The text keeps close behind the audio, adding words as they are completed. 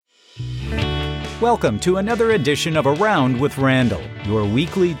Welcome to another edition of Around with Randall, your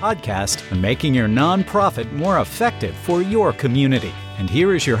weekly podcast on making your nonprofit more effective for your community. And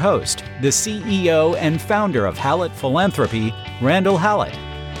here is your host, the CEO and founder of Hallett Philanthropy, Randall Hallett.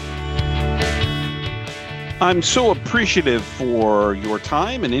 I'm so appreciative for your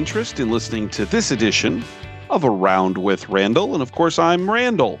time and interest in listening to this edition of Around with Randall. And of course, I'm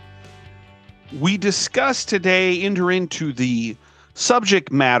Randall. We discuss today, enter into the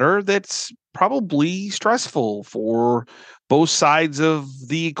subject matter that's probably stressful for both sides of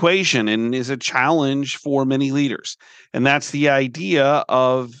the equation and is a challenge for many leaders. And that's the idea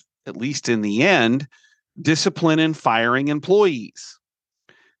of, at least in the end, discipline and firing employees.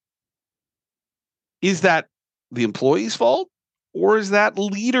 Is that the employee's fault, or is that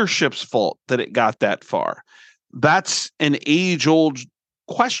leadership's fault that it got that far? That's an age-old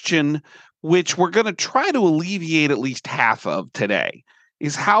question, which we're going to try to alleviate at least half of today.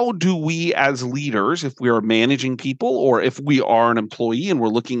 Is how do we as leaders, if we are managing people or if we are an employee and we're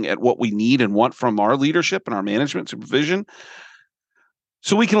looking at what we need and want from our leadership and our management supervision,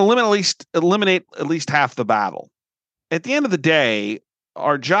 so we can eliminate at least half the battle. At the end of the day,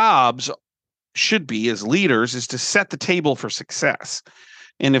 our jobs should be as leaders is to set the table for success.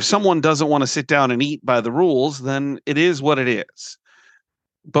 And if someone doesn't want to sit down and eat by the rules, then it is what it is.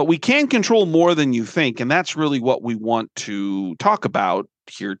 But we can control more than you think, and that's really what we want to talk about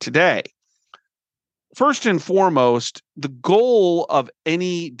here today. First and foremost, the goal of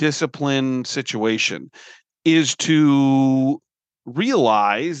any discipline situation is to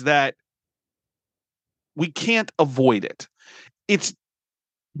realize that we can't avoid it. It's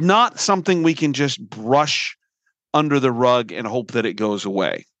not something we can just brush under the rug and hope that it goes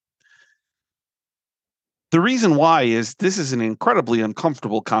away. The reason why is this is an incredibly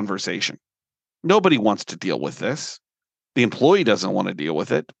uncomfortable conversation. Nobody wants to deal with this. The employee doesn't want to deal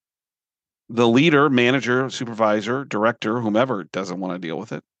with it. The leader, manager, supervisor, director, whomever doesn't want to deal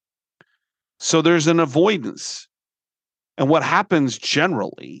with it. So there's an avoidance. And what happens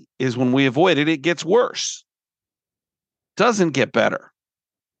generally is when we avoid it, it gets worse. Doesn't get better.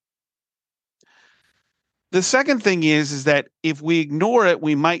 The second thing is that if we ignore it,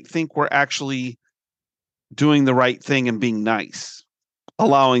 we might think we're actually doing the right thing and being nice,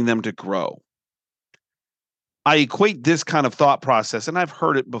 allowing them to grow. I equate this kind of thought process, and I've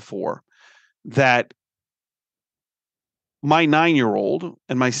heard it before, that my 9-year-old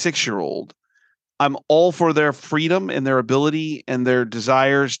and my 6-year-old, I'm all for their freedom and their ability and their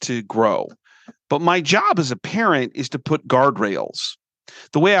desires to grow. But my job as a parent is to put guardrails.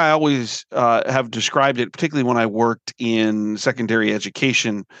 The way I always have described it, particularly when I worked in secondary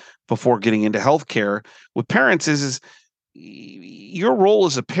education before getting into healthcare with parents, is your role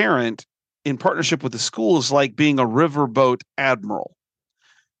as a parent in partnership with the school is like being a riverboat admiral.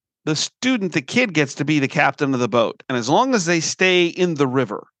 The kid gets to be the captain of the boat. And as long as they stay in the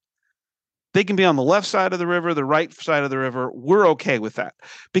river, they can be on the left side of the river, the right side of the river. We're okay with that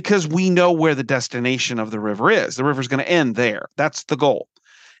because we know where the destination of the river is. The river's going to end there. That's the goal.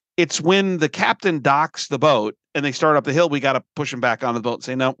 It's when the captain docks the boat and they start up the hill, we got to push them back onto the boat and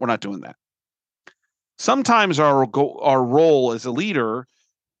say, no, we're not doing that. Sometimes our role as a leader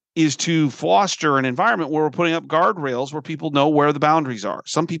is to foster an environment where we're putting up guardrails where people know where the boundaries are.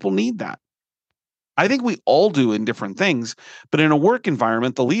 Some people need that. I think we all do in different things, but in a work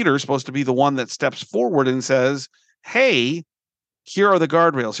environment, the leader is supposed to be the one that steps forward and says, hey, here are the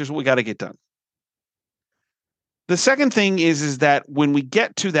guardrails. Here's what we got to get done. The second thing is that when we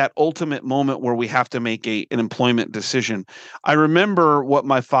get to that ultimate moment where we have to make an employment decision, I remember what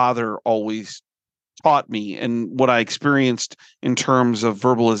my father always taught me and what I experienced in terms of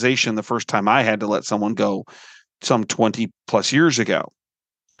verbalization the first time I had to let someone go some 20 plus years ago.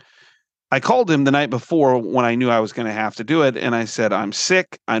 I called him the night before when I knew I was going to have to do it. And I said, I'm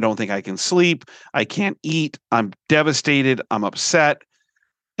sick. I don't think I can sleep. I can't eat. I'm devastated. I'm upset.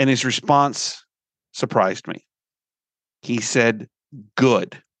 And his response surprised me. He said,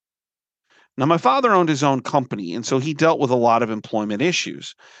 good. Now, my father owned his own company, and so he dealt with a lot of employment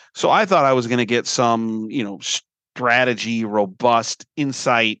issues. So I thought I was going to get some, strategy, robust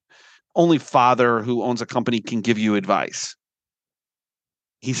insight. Only father who owns a company can give you advice.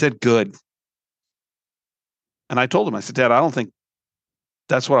 He said, good. And I told him, I said, Dad, I don't think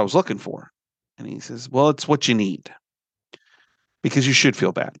that's what I was looking for. And he says, well, it's what you need because you should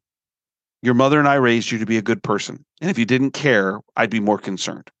feel bad. Your mother and I raised you to be a good person. And if you didn't care, I'd be more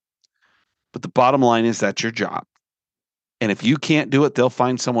concerned. But the bottom line is that's your job. And if you can't do it, they'll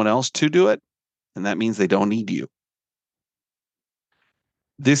find someone else to do it. And that means they don't need you.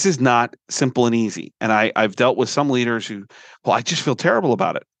 This is not simple and easy. And I've dealt with some leaders who, well, I just feel terrible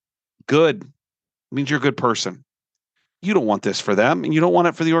about it. Good. It means you're a good person. You don't want this for them, and you don't want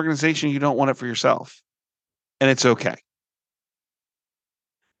it for the organization. You don't want it for yourself. And it's okay.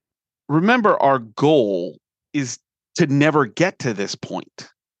 Remember, our goal is to never get to this point.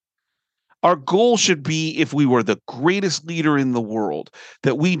 Our goal should be, if we were the greatest leader in the world,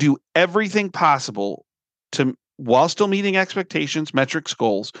 that we do everything possible to, while still meeting expectations, metrics,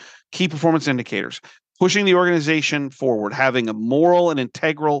 goals, key performance indicators, pushing the organization forward, having a moral and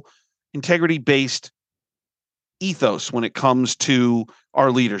integrity-based ethos when it comes to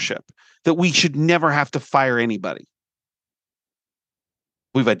our leadership, that we should never have to fire anybody.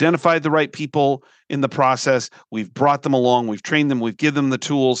 We've identified the right people in the process. We've brought them along. We've trained them. We've given them the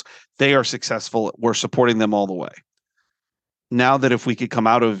tools. They are successful. We're supporting them all the way. Now that if we could come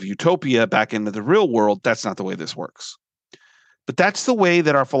out of utopia back into the real world, that's not the way this works. But that's the way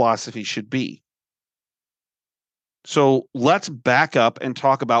that our philosophy should be. So let's back up and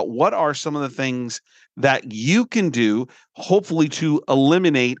talk about what are some of the things that you can do, hopefully to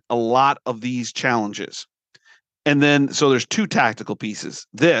eliminate a lot of these challenges. And then, so there's two tactical pieces.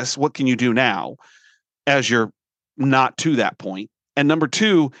 What can you do now as you're not to that point? And number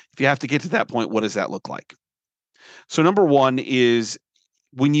two, if you have to get to that point, what does that look like? So number one is,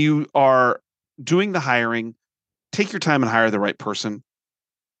 when you are doing the hiring, take your time and hire the right person.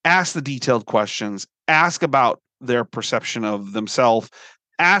 Ask the detailed questions. Ask about their perception of themselves.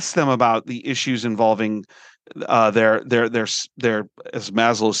 Ask them about the issues involving their, as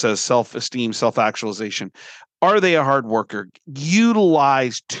Maslow says, self-esteem, self-actualization. Are they a hard worker?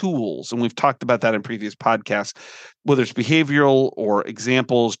 Utilize tools. And we've talked about that in previous podcasts, whether it's behavioral or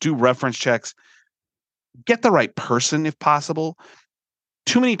examples. Do reference checks. Get the right person if possible.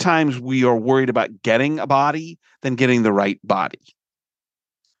 Too many times we are worried about getting a body than getting the right body.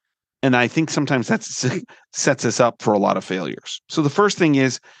 And I think sometimes that sets us up for a lot of failures. So the first thing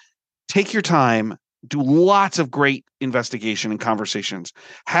is, take your time. Do lots of great investigation and conversations.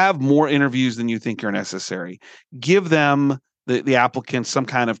 Have more interviews than you think are necessary. Give them, the applicants, some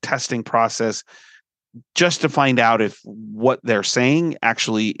kind of testing process just to find out if what they're saying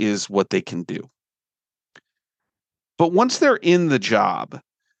actually is what they can do. But once they're in the job,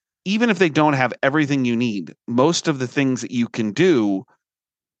 even if they don't have everything you need, most of the things that you can do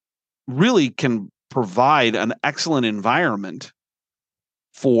really can provide an excellent environment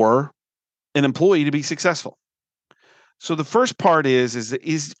for an employee to be successful. So the first part is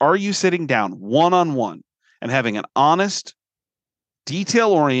are you sitting down one-on-one and having an honest,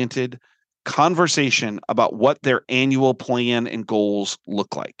 detail-oriented conversation about what their annual plan and goals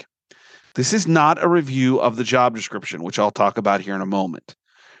look like? This is not a review of the job description, which I'll talk about here in a moment.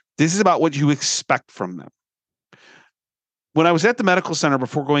 This is about what you expect from them. When I was at the medical center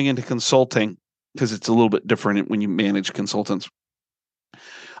before going into consulting, because it's a little bit different when you manage consultants,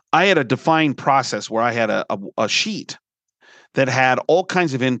 I had a defined process where I had a sheet that had all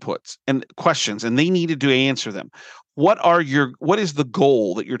kinds of inputs and questions, and they needed to answer them. What is the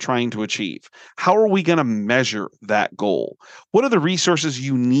goal that you're trying to achieve? How are we going to measure that goal? What are the resources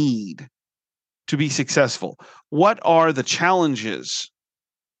you need to be successful? What are the challenges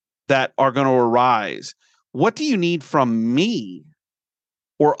that are going to arise? What do you need from me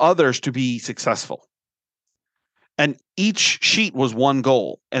or others to be successful? And each sheet was one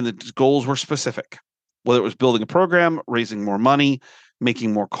goal, and the goals were specific, whether it was building a program, raising more money,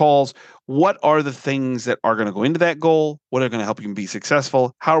 making more calls. What are the things that are going to go into that goal? What are going to help you be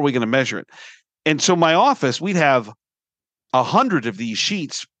successful? How are we going to measure it? And so my office, we'd have 100 of these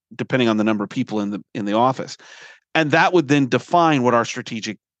sheets, depending on the number of people in the office. And that would then define what our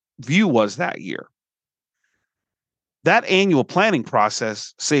strategic view was that year. That annual planning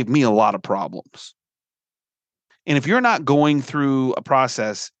process saved me a lot of problems. And if you're not going through a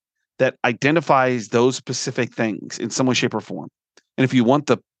process that identifies those specific things in some way, shape, or form, and if you want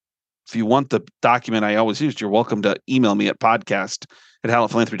the document I always used, you're welcome to email me at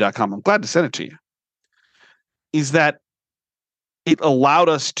podcast@hallettphilanthropy.com. I'm glad to send it to you. Is that it allowed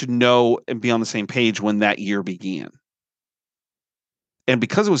us to know and be on the same page when that year began. And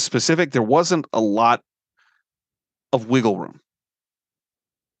because it was specific, there wasn't a lot of wiggle room.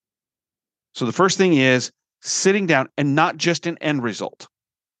 So the first thing is sitting down, and not just an end result.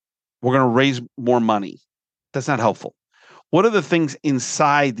 We're going to raise more money. That's not helpful. What are the things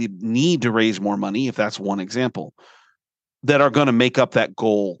inside the need to raise more money, if that's one example, that are going to make up that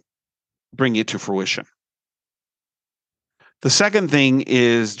goal, bring it to fruition? The second thing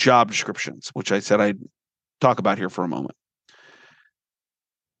is job descriptions, which I said I'd talk about here for a moment.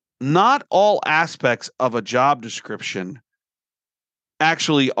 Not all aspects of a job description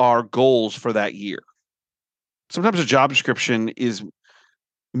actually are goals for that year. Sometimes a job description is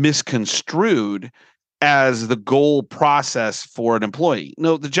misconstrued as the goal process for an employee.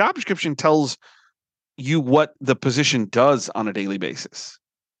 No, the job description tells you what the position does on a daily basis.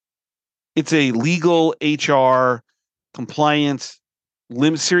 It's a legal HR compliance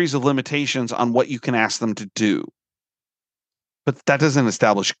series of limitations on what you can ask them to do. But that doesn't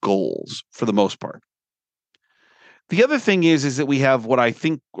establish goals for the most part. The other thing is that we have what I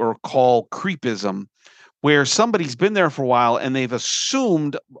think or call creepism, where somebody's been there for a while and they've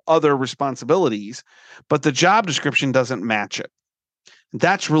assumed other responsibilities, but the job description doesn't match it.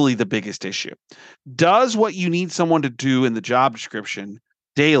 That's really the biggest issue. Does what you need someone to do in the job description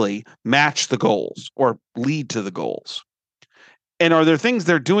daily match the goals or lead to the goals? And are there things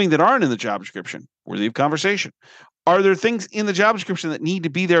they're doing that aren't in the job description? Worthy of conversation. Are there things in the job description that need to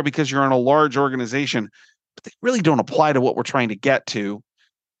be there because you're in a large organization, but they really don't apply to what we're trying to get to?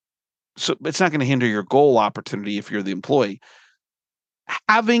 So it's not going to hinder your goal opportunity if you're the employee.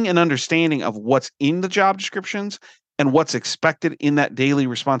 Having an understanding of what's in the job descriptions and what's expected in that daily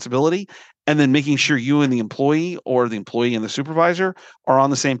responsibility, and then making sure you and the employee or the employee and the supervisor are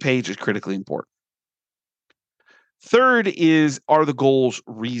on the same page is critically important. Third is, are the goals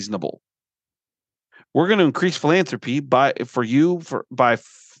reasonable? We're going to increase philanthropy by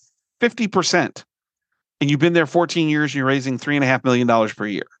 50%. And you've been there 14 years and you're raising $3.5 million per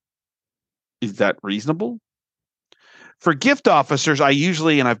year. Is that reasonable? For gift officers, I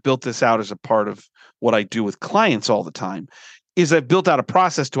usually, and I've built this out as a part of what I do with clients all the time, is I've built out a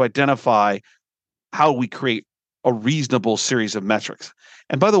process to identify how we create a reasonable series of metrics.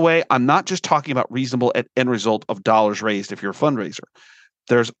 And by the way, I'm not just talking about reasonable at end result of dollars raised if you're a fundraiser.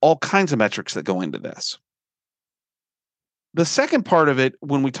 There's all kinds of metrics that go into this. The second part of it,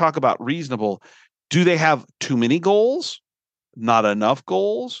 when we talk about reasonable, do they have too many goals? Not enough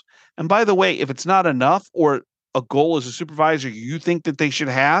goals? And by the way, if it's not enough, or a goal as a supervisor you think that they should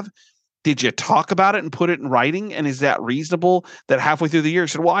have, did you talk about it and put it in writing? And is that reasonable that halfway through the year you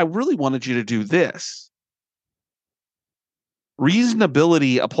said, well, I really wanted you to do this?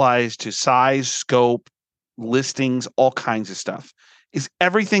 Reasonability applies to size, scope, listings, all kinds of stuff. Is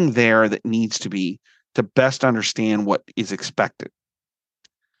everything there that needs to be to best understand what is expected?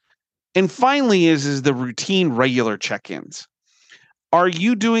 And finally is the routine regular check-ins. Are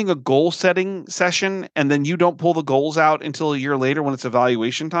you doing a goal setting session and then you don't pull the goals out until a year later when it's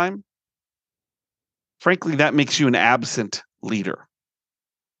evaluation time? Frankly, that makes you an absent leader.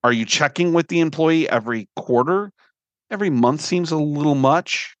 Are you checking with the employee every quarter? Every month seems a little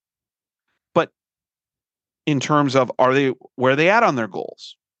much. But in terms of, where are they at on their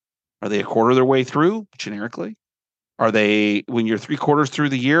goals? Are they a quarter of their way through, generically? Are they, when you're 3/4 through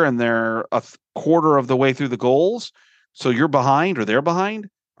the year and they're a quarter of the way through the goals, so you're behind or they're behind?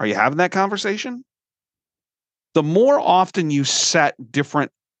 Are you having that conversation? The more often you set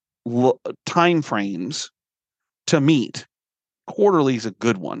different time frames to meet, quarterly is a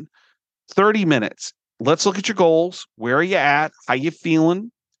good one. 30 minutes. Let's look at your goals. Where are you at? How you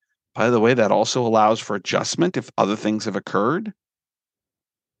feeling? By the way, that also allows for adjustment if other things have occurred.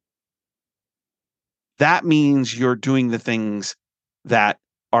 That means you're doing the things that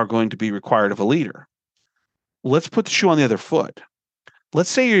are going to be required of a leader. Let's put the shoe on the other foot.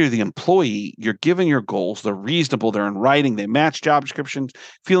 Let's say you're the employee, you're given your goals, they're reasonable, they're in writing, they match job descriptions,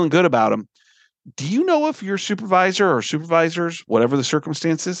 feeling good about them. Do you know if your supervisor or supervisors, whatever the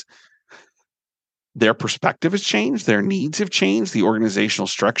circumstances, their perspective has changed, their needs have changed, the organizational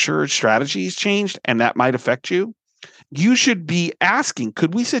structure, strategy has changed, and that might affect you? You should be asking,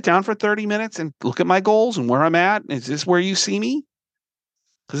 could we sit down for 30 minutes and look at my goals and where I'm at? Is this where you see me?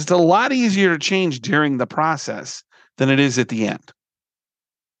 Because it's a lot easier to change during the process than it is at the end.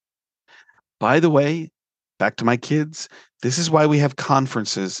 By the way, back to my kids, this is why we have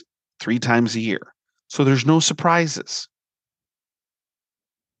conferences 3 times a year. So there's no surprises.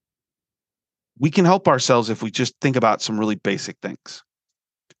 We can help ourselves if we just think about some really basic things.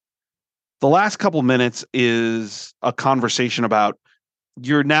 The last couple minutes is a conversation about,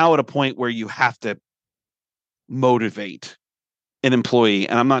 you're now at a point where you have to motivate an employee.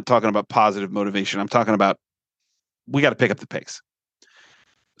 And I'm not talking about positive motivation. I'm talking about, we got to pick up the pace.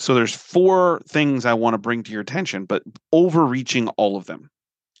 So there's 4 things I want to bring to your attention, but overreaching all of them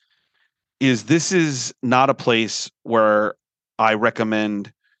is, this is not a place where I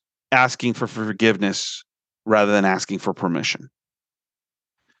recommend asking for forgiveness rather than asking for permission.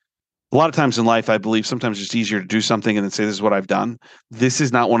 A lot of times in life, I believe sometimes it's easier to do something and then say, this is what I've done. This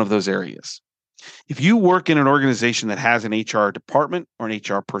is not one of those areas. If you work in an organization that has an HR department or an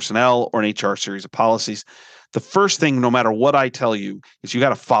HR personnel or an HR series of policies, the first thing, no matter what I tell you, is you got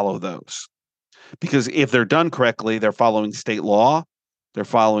to follow those. Because if they're done correctly, they're following state law. They're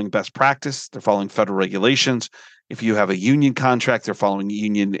following best practice. They're following federal regulations. If you have a union contract, they're following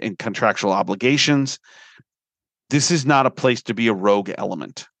union and contractual obligations. This is not a place to be a rogue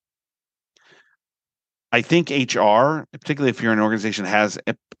element. I think HR, particularly if you're an organization that has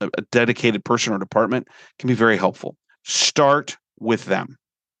a dedicated person or department, can be very helpful. Start with them.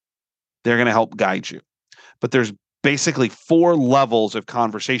 They're going to help guide you. But there's basically 4 levels of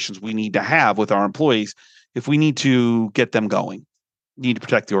conversations we need to have with our employees if we need to get them going, need to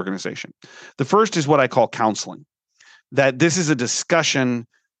protect the organization. The first is what I call counseling, that this is a discussion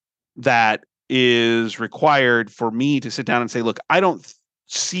that is required for me to sit down and say, look, I don't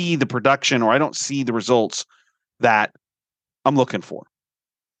see the production or I don't see the results that I'm looking for.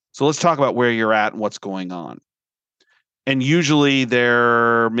 So let's talk about where you're at and what's going on. And usually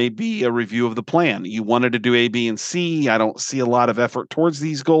there may be a review of the plan. You wanted to do A, B, and C. I don't see a lot of effort towards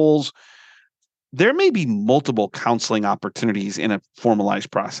these goals. There may be multiple counseling opportunities in a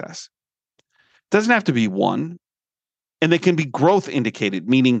formalized process. It doesn't have to be one. And they can be growth indicated,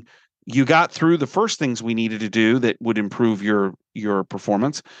 meaning you got through the first things we needed to do that would improve your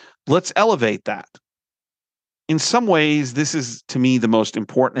performance. Let's elevate that. In some ways, this is, to me, the most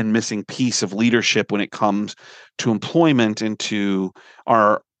important and missing piece of leadership when it comes to employment and to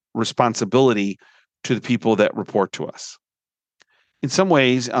our responsibility to the people that report to us. In some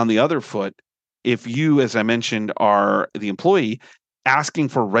ways, on the other foot, if you, as I mentioned, are the employee asking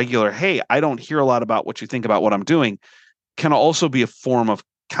for regular, hey, I don't hear a lot about what you think about what I'm doing, can also be a form of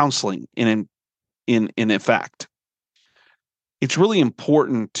counseling in effect. It's really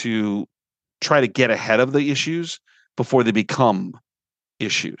important to try to get ahead of the issues before they become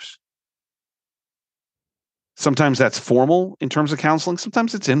issues. Sometimes that's formal in terms of counseling.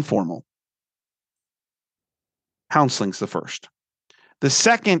 Sometimes it's informal. Counseling's the first. The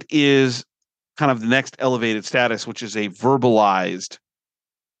second is kind of the next elevated status, which is a verbalized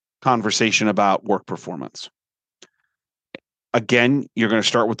conversation about work performance. Again, you're going to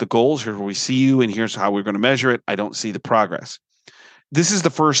start with the goals. Here's where we see you, and here's how we're going to measure it. I don't see the progress. This is the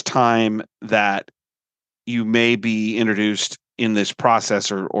first time that you may be introduced in this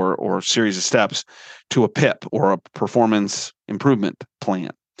process or series of steps to a PIP or a performance improvement plan,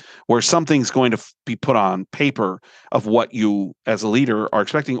 where something's going to be put on paper of what you as a leader are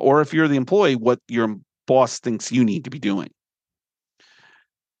expecting, or if you're the employee, what your boss thinks you need to be doing.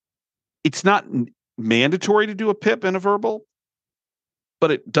 It's not mandatory to do a PIP and a verbal,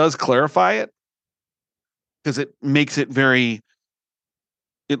 but it does clarify it because it makes it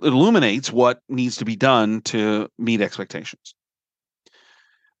it illuminates what needs to be done to meet expectations.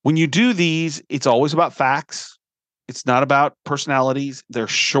 When you do these, it's always about facts. It's not about personalities. They're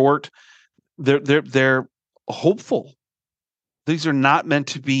short. They're hopeful. These are not meant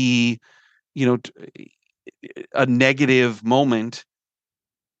to be, a negative moment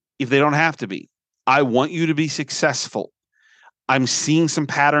if they don't have to be. I want you to be successful. I'm seeing some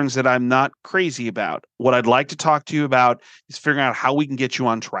patterns that I'm not crazy about. What I'd like to talk to you about is figuring out how we can get you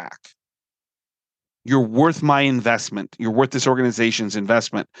on track. You're worth my investment. You're worth this organization's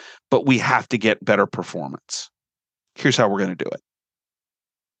investment, but we have to get better performance. Here's how we're going to do it.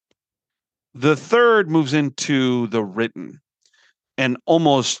 The third moves into the written, and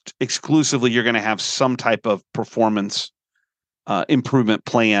almost exclusively, you're going to have some type of performance improvement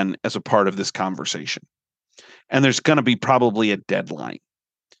plan as a part of this conversation. And there's going to be probably a deadline.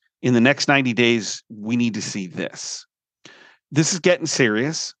 In the next 90 days, we need to see this. This is getting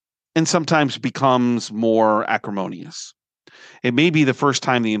serious and sometimes becomes more acrimonious. It may be the first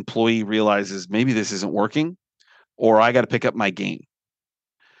time the employee realizes maybe this isn't working, or I got to pick up my game.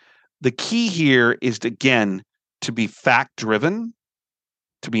 The key here is, again, to be fact-driven,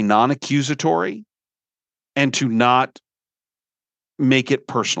 to be non-accusatory, and to not make it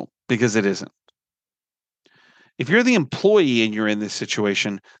personal, because it isn't. If you're the employee and you're in this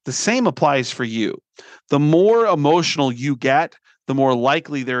situation, the same applies for you. The more emotional you get, the more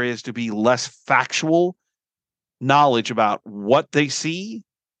likely there is to be less factual knowledge about what they see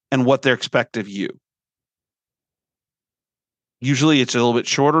and what they expect of you. Usually it's a little bit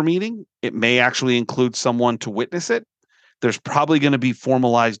shorter meeting. It may actually include someone to witness it. There's probably going to be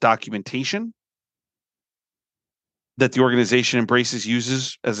formalized documentation that the organization embraces,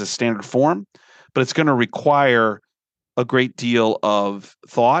 uses as a standard form, but it's going to require a great deal of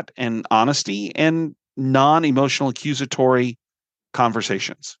thought and honesty and non-emotional accusatory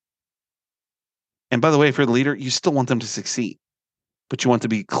conversations. And by the way, if you're the leader, you still want them to succeed, but you want to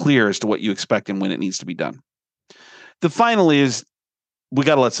be clear as to what you expect and when it needs to be done. The final is we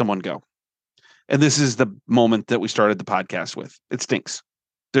got to let someone go. And this is the moment that we started the podcast with. It stinks.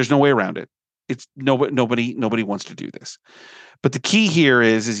 There's no way around it. It's nobody wants to do this. But the key here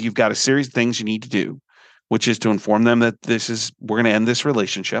is you've got a series of things you need to do, which is to inform them that we're going to end this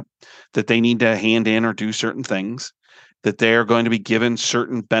relationship, that they need to hand in or do certain things, that they are going to be given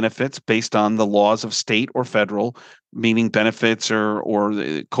certain benefits based on the laws of state or federal, meaning benefits or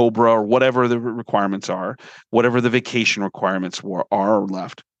the COBRA or whatever the requirements are, whatever the vacation requirements are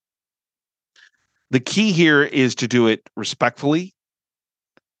left. The key here is to do it respectfully,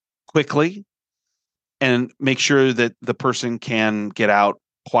 quickly, and make sure that the person can get out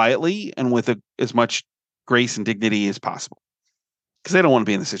quietly and with as much grace and dignity as possible, because they don't want to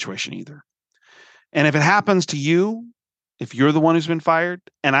be in the situation either. And if it happens to you, if you're the one who's been fired,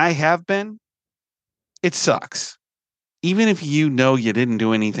 and I have been, it sucks. Even if you know you didn't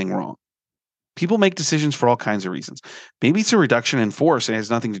do anything wrong. People make decisions for all kinds of reasons. Maybe it's a reduction in force and it has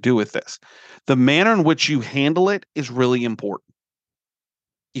nothing to do with this. The manner in which you handle it is really important.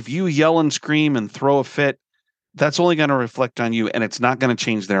 If you yell and scream and throw a fit, that's only going to reflect on you, and it's not going to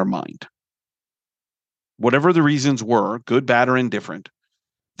change their mind. Whatever the reasons were, good, bad, or indifferent,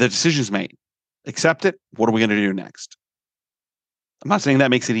 the decision's made. Accept it. What are we going to do next? I'm not saying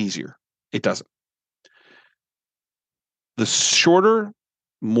that makes it easier. It doesn't. The shorter,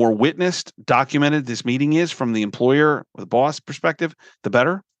 more witnessed, documented this meeting is from the employer or the boss perspective, the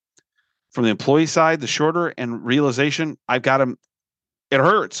better. From the employee side, the shorter, and realization, I've got to, it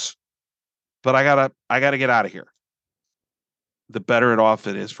hurts, but I gotta get out of here. The better off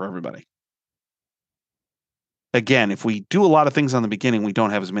it is for everybody. Again, if we do a lot of things on the beginning, we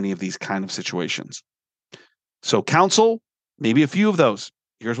don't have as many of these kind of situations. So counsel, maybe a few of those.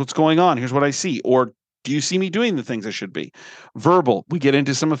 Here's what's going on. Here's what I see. Or do you see me doing the things I should be? Verbal, we get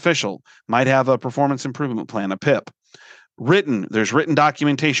into some official. Might have a performance improvement plan, a PIP. Written, there's written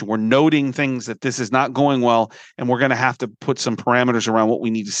documentation. We're noting things that this is not going well, and we're going to have to put some parameters around what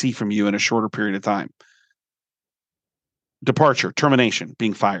we need to see from you in a shorter period of time. Departure, termination,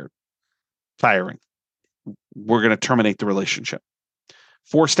 being fired, firing. We're going to terminate the relationship.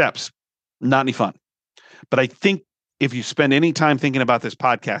 4 steps, not any fun. But I think if you spend any time thinking about this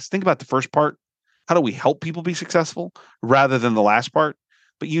podcast, think about the first part. How do we help people be successful rather than the last part?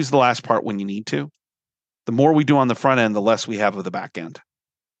 But use the last part when you need to. The more we do on the front end, the less we have of the back end.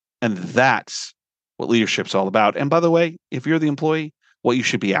 And that's what leadership's all about. And by the way, if you're the employee, what you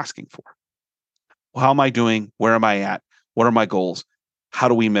should be asking for. How am I doing? Where am I at? What are my goals? How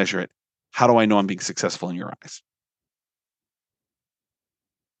do we measure it? How do I know I'm being successful in your eyes?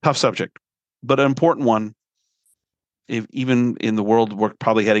 Tough subject, but an important one. Even in the world we're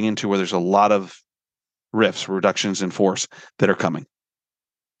probably heading into where there's a lot of RIFs, reductions in force, that are coming.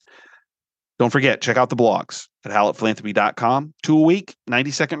 Don't forget, check out the blogs at hallettphilanthropy.com. 2 a week,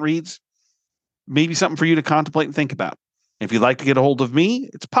 90-second reads. Maybe something for you to contemplate and think about. If you'd like to get a hold of me,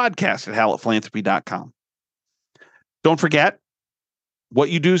 it's podcast at hallettphilanthropy.com. Don't forget, what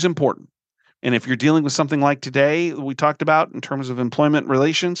you do is important. And if you're dealing with something like today, we talked about in terms of employment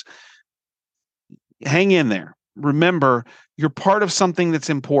relations, hang in there. Remember, you're part of something that's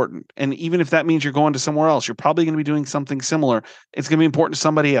important. And even if that means you're going to somewhere else, you're probably going to be doing something similar. It's going to be important to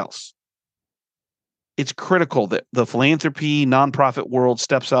somebody else. It's critical that the philanthropy nonprofit world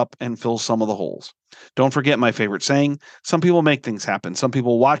steps up and fills some of the holes. Don't forget my favorite saying, some people make things happen. Some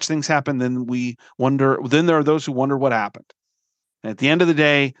people watch things happen. Then there are those who wonder what happened. And at the end of the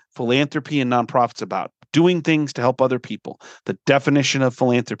day, philanthropy and nonprofits about doing things to help other people. The definition of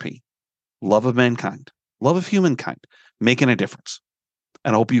philanthropy, love of mankind, love of humankind, making a difference.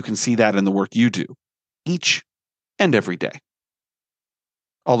 And I hope you can see that in the work you do each and every day.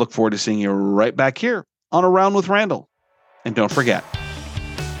 I'll look forward to seeing you right back here on Around with Randall. And don't forget,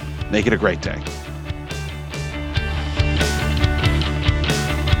 make it a great day.